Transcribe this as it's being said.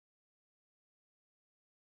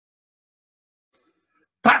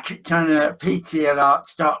Patrick Turner at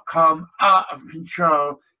ptlarts.com. Art of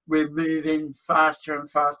Control. We're moving faster and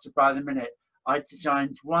faster by the minute. I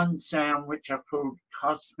designed one sound which I've called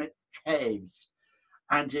Cosmic Caves,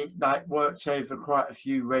 and it works over quite a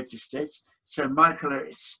few registers. So Michael will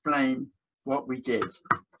explain what we did.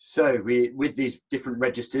 So with these different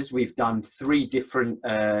registers, we've done 3 different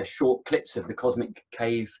short clips of the Cosmic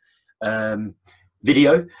Cave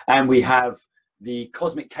video, and we have the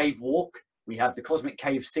Cosmic Cave Walk, we have the Cosmic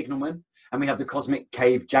Cave Signalman, and we have the Cosmic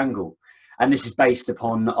Cave Jangle. And this is based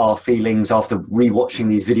upon our feelings after rewatching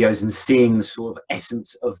these videos and seeing the sort of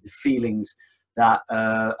essence of the feelings that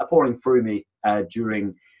are pouring through me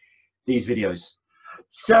during these videos.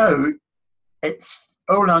 So it's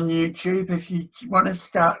all on YouTube. If you want to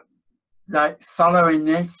start following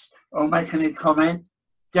this or making a comment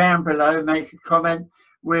down below, make a comment.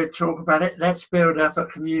 We'll talk about it. Let's build up a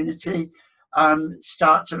community.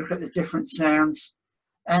 Start to look at the different sounds,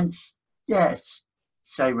 and yes,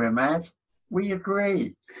 say we're mad. We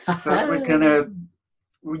agree, but we're going to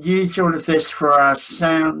use all of this for our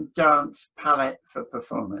sound dance palette for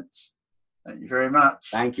performance. Thank you very much.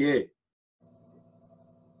 Thank you.